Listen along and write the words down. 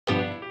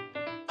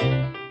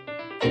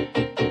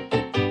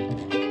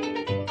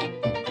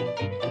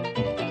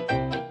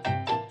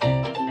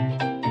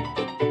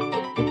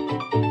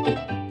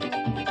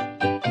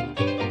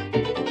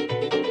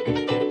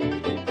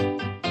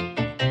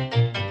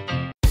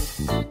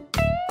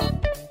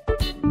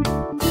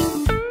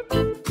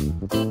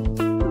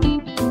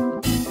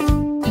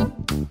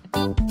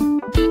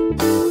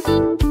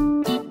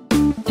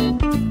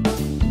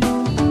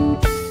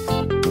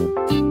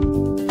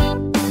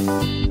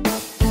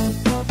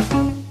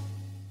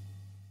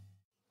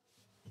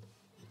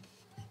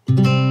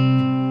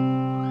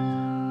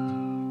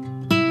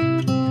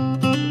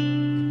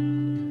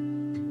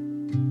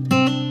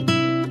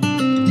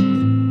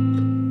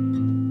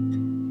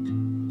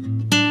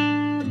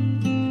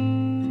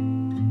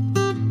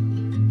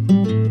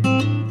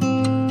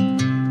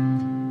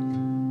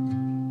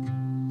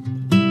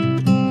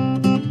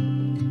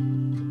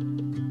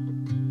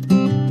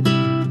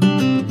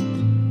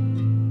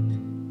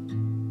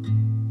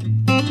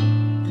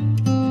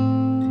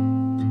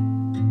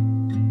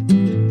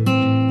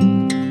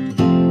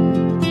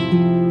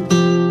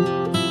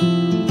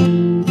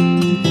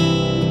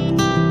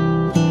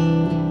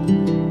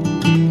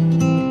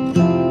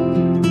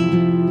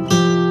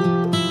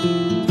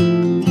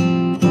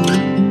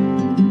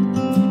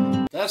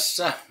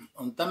Tässä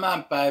on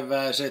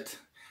tämänpäiväiset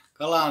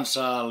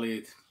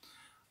kalansaaliit.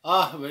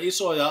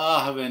 Isoja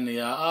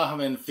ahvenia,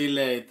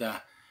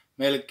 ahvenfileitä,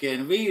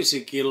 melkein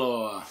 5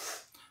 kiloa,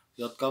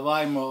 jotka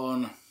vaimo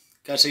on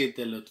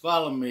käsitellyt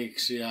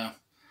valmiiksi ja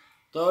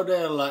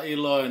todella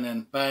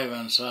iloinen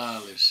päivän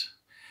saalis.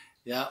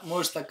 Ja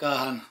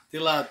muistakaahan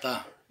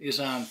tilata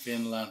Isän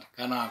Finland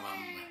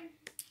 -kanavamme.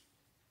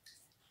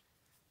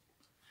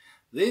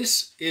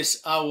 This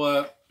is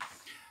our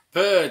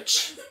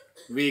perch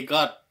we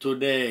got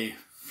today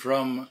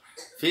from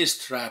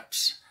fish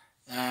traps,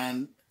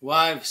 and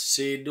wife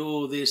she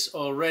do this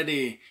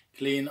already,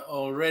 clean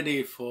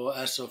already for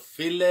as a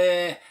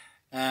fillet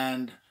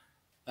and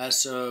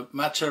as a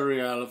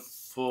material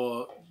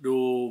for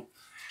do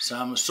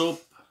some soup,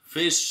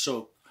 fish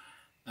soup.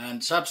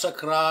 And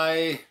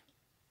subscribe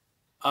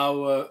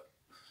our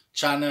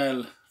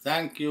channel.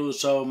 Thank you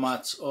so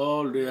much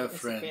all dear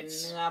friends. เป็น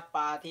เนื้อป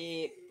ลาที่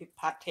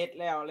พัดเทศ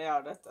แล้วเด้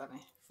อตอน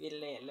นี้ฟิล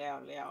เล่แล้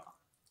ว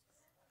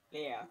แ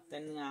ต่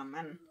เนื้อ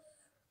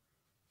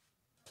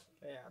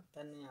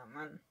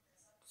มัน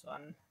ส่ว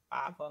นปล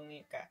าพวก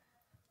นี้ก็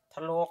ท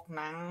ะโลกห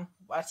นัง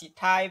ว่าสิ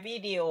ถ่ายวิ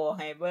ดีโอใ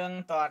ห้เบิ่ง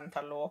ตอนท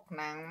ะโลกห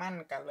นังมัน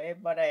ก็เลย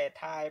บ่ได้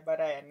ถ่ายบ่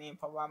ได้อันนี้เ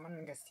พราะว่ามัน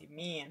ก็สิ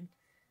มีอัน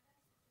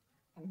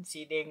สี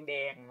แด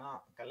งๆเนาะ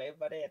ก็เลย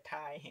บ่ได้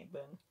ถ่ายให้เ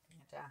บิ่ง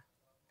จ้ะ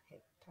เฮ็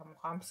ดทำ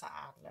ความสะอ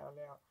าดแล้ว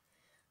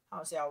เฮา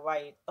สิเอาไว้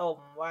ต้ม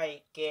ไว้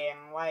แกง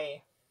ไว้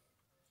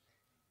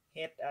เ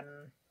ฮ็ดอัน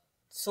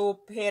ซุป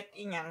เฮ็ด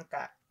อีหยัง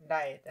ก็ไ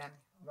ด้แต่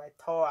ไว้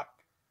ทอด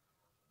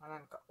อัน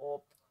นั้นก็อ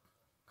บ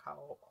เขา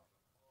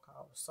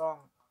ซ่อง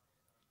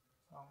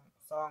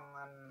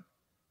อัน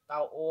เตา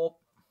อบ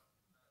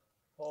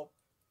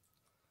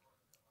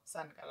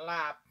สั่นก็ล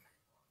าบ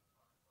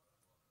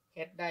เ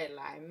ฮ็ดได้ห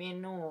ลายเม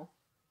นู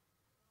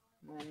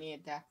มื้อนี้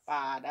จ้ะปล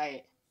าได้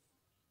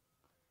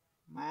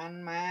มัน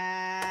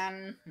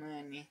มื้อ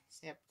นี้แ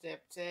ซ่บ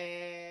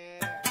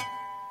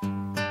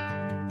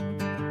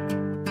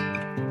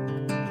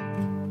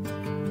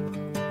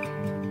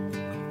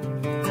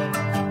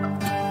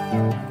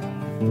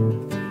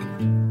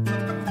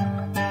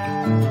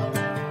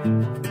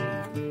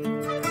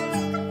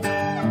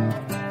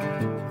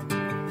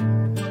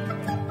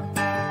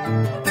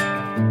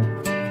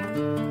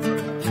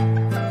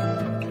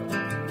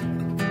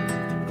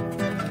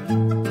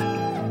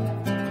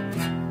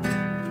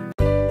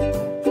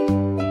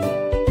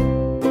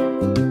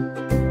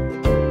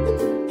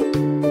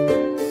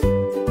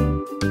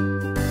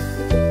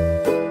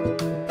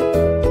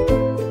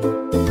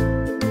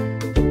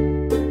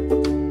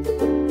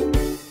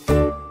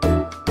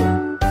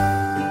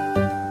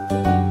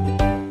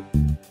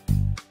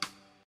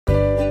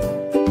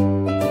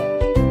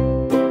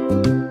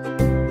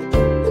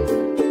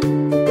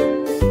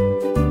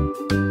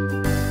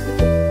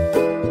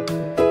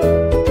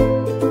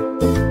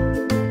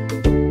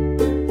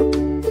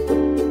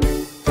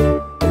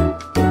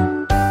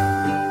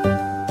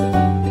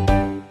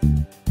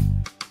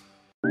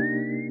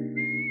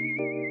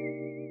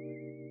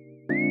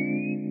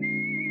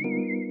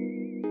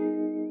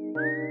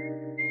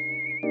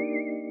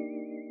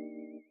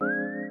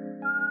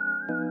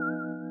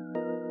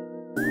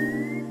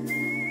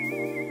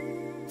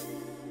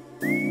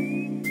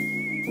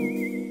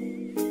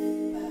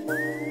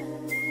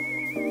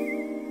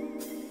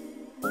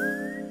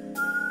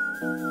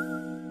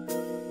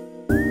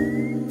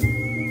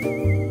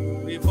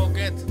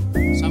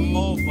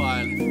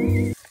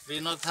We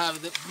not have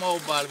the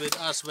mobile with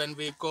us when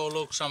we go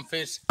look some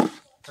fish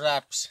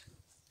traps.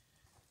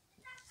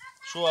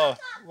 So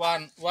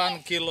 1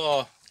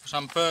 kilo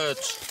some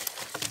perch,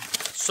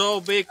 so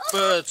big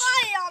perch,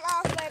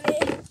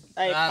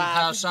 and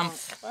have some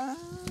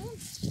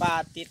ปลา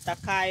ติดตะ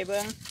ไคร้เ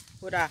บิ่ง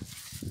พูดอ่ะ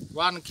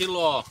1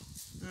 kilo.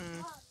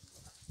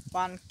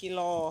 1 กิโล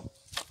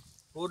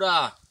พูดอ่ะ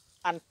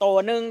อันโต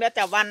นึงแล้วจ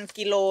ะวัน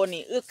กิโล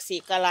นี่อึกสี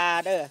กะลา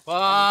เด้อ ป้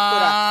า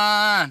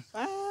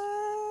ป้า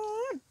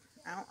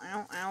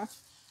เอา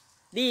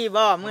ดี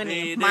บ่มื้อ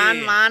นี้มาน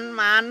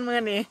มื้อ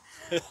นี้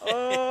โอ้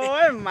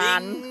ยมา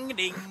น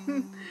ดิ่ง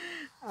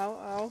เอา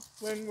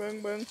เบิ่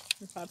ง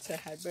พัดใส่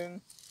ให้เบิ่ง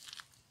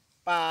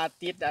ปลา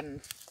ติดอัน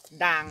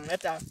ด่างแล้ว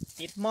จะ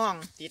ติดม่อง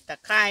ติดตะ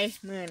ไคร้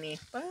มื้อนี้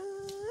ป้า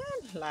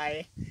ไหล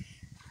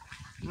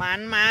มั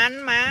น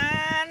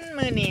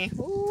มื้อนี้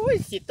อุ้ย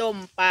สิต้ม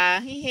ปลา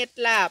ให้เฮ็ด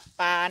ลาบ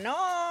ปลาเนา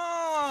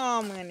ะ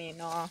มื้อนี้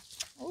เนาะ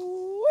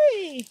อุ้ย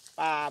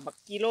ปลาบัก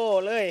กิโล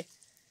เลย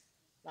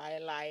ไ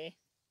หล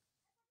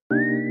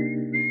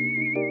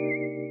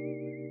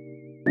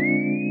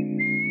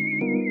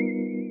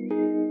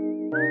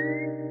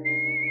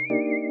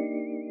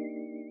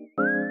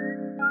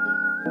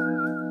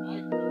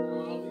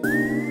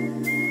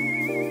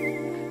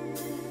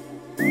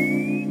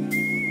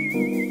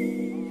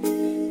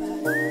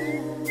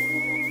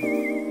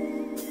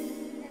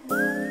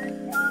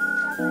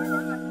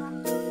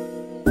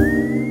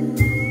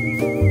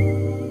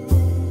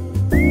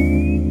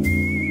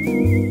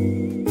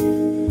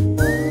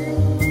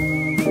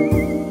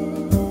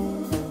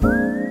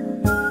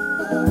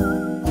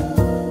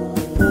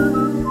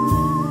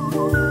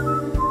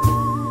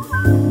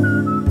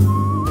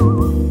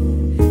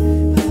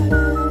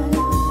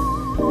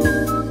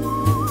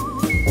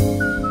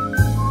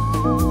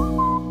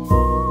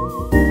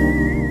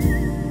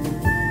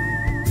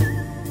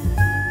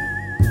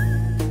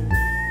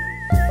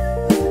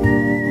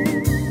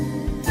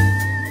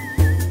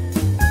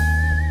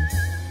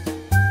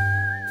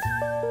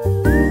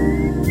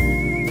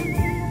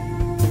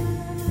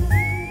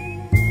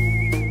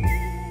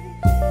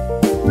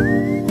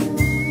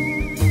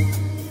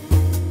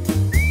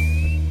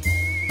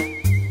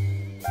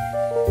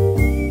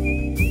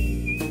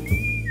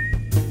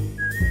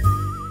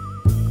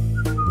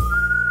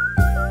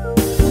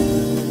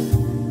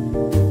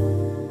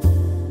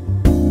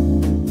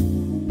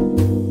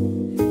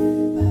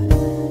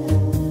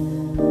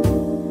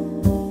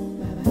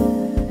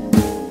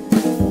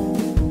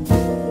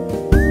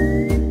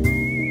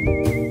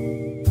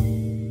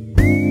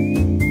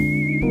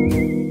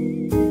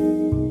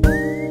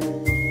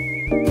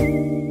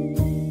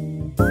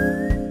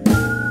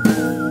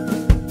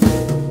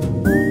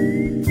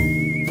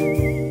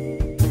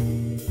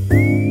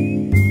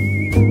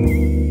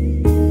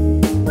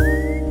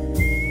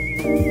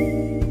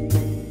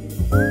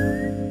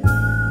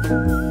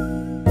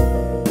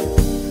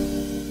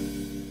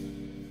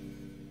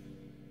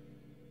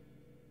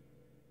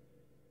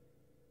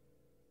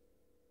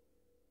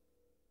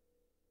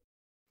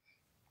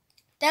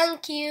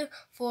Thank you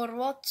for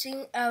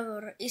watching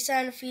our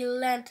Isän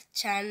Finland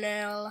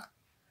channel.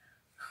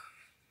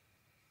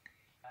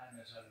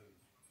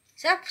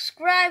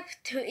 Subscribe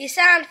to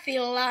Isän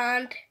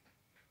Finland.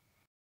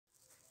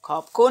 ขอ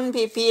บคุณ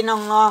พี่ๆ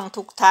น้องๆ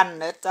ทุกท่าน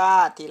เด้อจ้า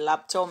ที่รั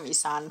บชมอี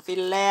สานฟิ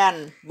นแลน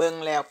ด์เบิ่ง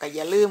แล้วก็อ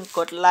ย่าลืมก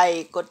ดไล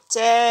ค์กดแช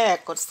ร์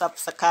กด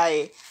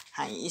Subscribe ใ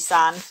ห้อีส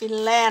านฟิน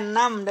แลนด์น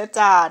ำเด้อ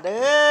จ้าเ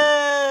ด้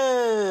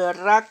อ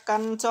รักกั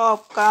นชอบ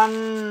กัน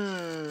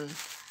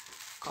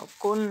ขอบ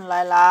คุณห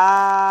ลา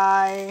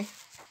ยๆ